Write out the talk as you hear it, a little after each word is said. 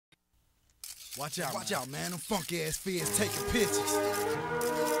Watch out, man. Them funky ass feds taking pictures.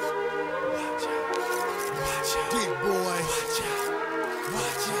 Watch out. Big boy.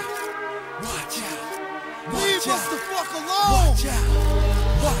 Watch out. Leave us the fuck alone.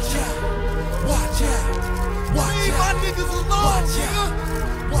 Watch out. Leave my niggas alone,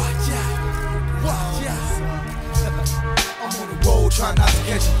 nigga. Watch out. I'm on the road trying not to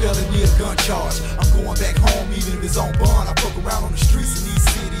catch a felony or gun charge. I'm going back home even if it's on bond. I fuck around on the streets in each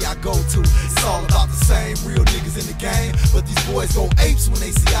city I go to. It's all about the same real niggas in the game. But these boys go apes when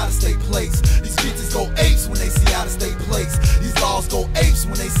they see out-of-state plates. These bitches go apes when they see out-of-state plates. These laws go apes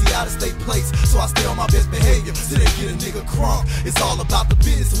when they see out-of-state plates. So I stay on my best behavior till they get a nigga crunk. It's all about the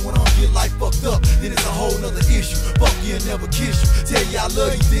business, and when I get life fucked up, then it's a whole nother issue. Fuck you and never kiss you. Tell you I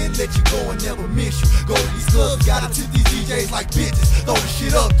love you, then let you go and never miss you. Go to these clubs, gotta tip these DJs like bitches. Throw the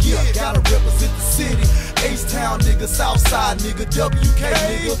shit up, yeah, gotta represent the city. H-Town nigga, Southside nigga, WK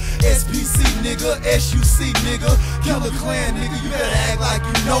nigga, SPC nigga, SUC nigga, Killer Clan nigga, you better act like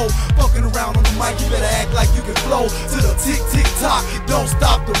you know. Fucking around on the mic, you better act like you can flow to the tick-tick-tock, don't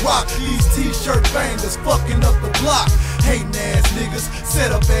stop the rock. These t-shirt bangers fucking up the block. Hating ass niggas,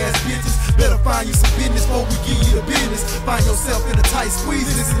 set up ass bitches, better find you some business before we give you the business. Find yourself in a tight squeeze,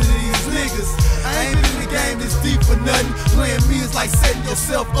 listen to these niggas. I ain't been in the game this deep for nothing. Playing me is like setting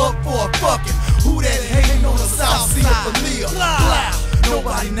yourself up for a fucking. Who that hating on the south side of Leah?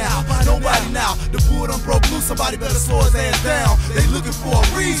 Nobody now. The bull done broke loose, somebody better slow his ass down. They looking for a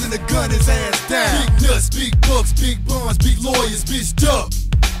reason to gun his ass down. Big nuts, big bucks, big bonds, big lawyers, bitch, duck.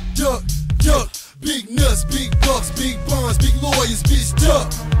 Big nuts, big bucks, big bonds, big lawyers, bitch, duck.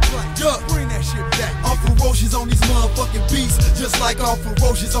 Bring that shit back. I'm ferocious on these motherfucking beats, just like I'm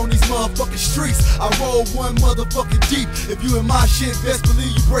ferocious on these motherfucking streets. I roll one motherfucking deep. If you in my shit, best believe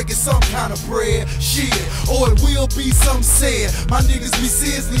you breaking some kind of bread. Shit, or it will be some said. My niggas be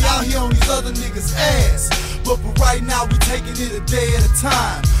seriously out here on these other niggas' ass. But for right now, we taking it a day at a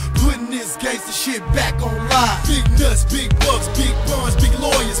time. Putting this gangsta shit back online. Big nuts, big bucks, big bonds, big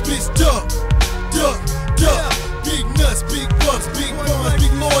lawyers, bitch, duck. Big nuts, big bucks, big bonds,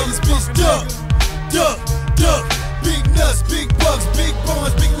 big lawyers, bitch, duck. Big nuts, big bucks, big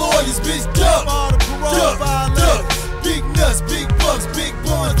bonds, big lawyers, bitch, duck. Big nuts, big bucks, big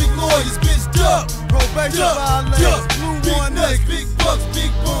bonds, big lawyers, bitch, duck. Big nuts, big bucks,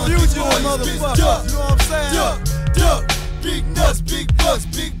 big bonds, big lawyers, bitch, duck. You know what I'm saying? Big nuts, big bucks,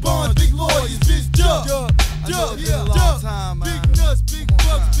 big bonds, big lawyers, bitch, duck. Big nuts, big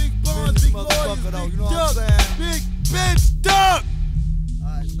bucks, big bonds, big lawyers, bitch, duck. Big bitch, duck.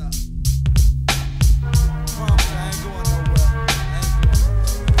 Alright, stop. Promise I ain't going nowhere.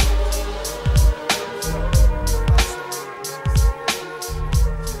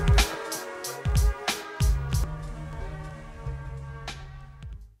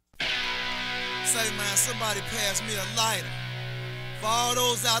 Say, man, somebody pass me a lighter. For all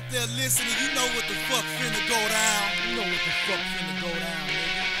those out there listening, you know what the fuck finna go down. You know what the fuck finna go down, nigga.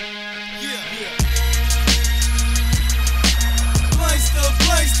 Yeah. Blaster,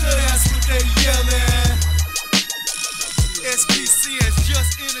 that's what they yelling. SPC has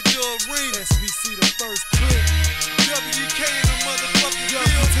just entered the arena. SPC the first clip. WK in the motherfucking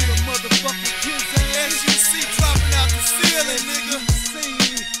building. To the motherfucking kids. SUC dropping out the ceiling, nigga.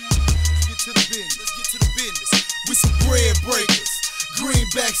 Let's get to the business. We some bread breakers.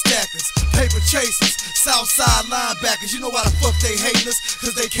 Greenback stackers, paper chasers, Southside linebackers. You know why the fuck they hating us?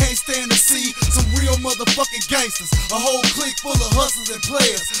 Cause they can't stand to see some real motherfucking gangsters. A whole clique full of hustlers and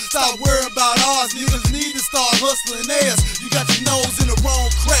players. Stop worrying about ours, niggas need to start hustling theirs. You got your nose in the wrong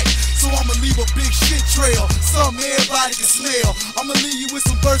crack, so I'ma leave a big shit trail. Something everybody can smell. I'ma leave you with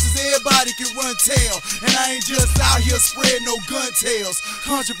some verses everybody can run tell. And I ain't just out here spreading no gun tales.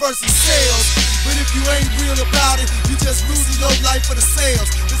 Controversy sells, but if you ain't real about it, you just losing your life for the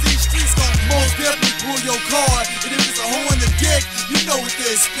sales. Cause these streets gon' most definitely pull your card. And if it's a hoe in the deck, you know what they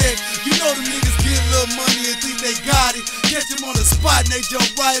expect. You know the niggas get a little money and think they got it. Catch them on the spot and they jump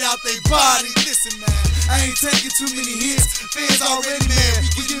right out they body. Listen, man, I ain't taking too many hits. Fans already mad.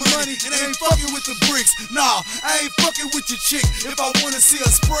 We get money and I ain't fucking with the bricks. Nah, I ain't fucking with your chick. If I wanna see a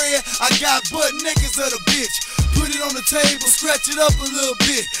spread, I got butt nakeds of the bitch. Put it on the table, scratch it up a little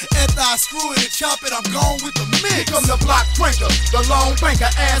bit. After I screw it and chop it, I'm gone with the mix. Here come the block drinker, the long banker,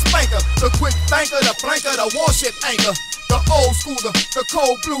 ass banker, the quick thinker, the flanker, the warship anchor. the old schooler, the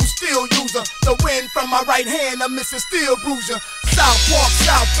cold blue steel user, the wind from my right hand, a Mr. Steel Bruiser. South Park,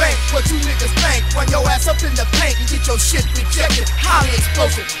 South Bank, what you niggas think? Run your ass up in the paint and get your shit rejected. Highly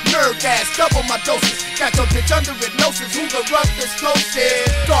explosive, nerve gas, double my doses. Got your bitch under hypnosis, who the roughest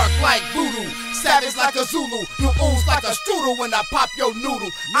closest? Dark like voodoo, savage like a Zulu. You ooze like a strudel when I pop your noodle.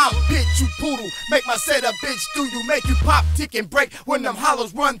 I'm bitch, you poodle, make my set a bitch do you. Make you pop, tick and break when them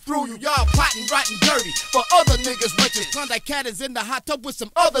hollows run through you. Y'all plotting, rotten, dirty for other niggas' riches. Klondike cat is in the hot tub with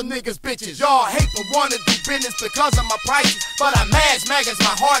some other niggas' bitches. Y'all hate but wanna do business because of my prices, but I'm as mag as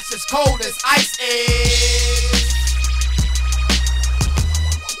my heart's as cold as ice.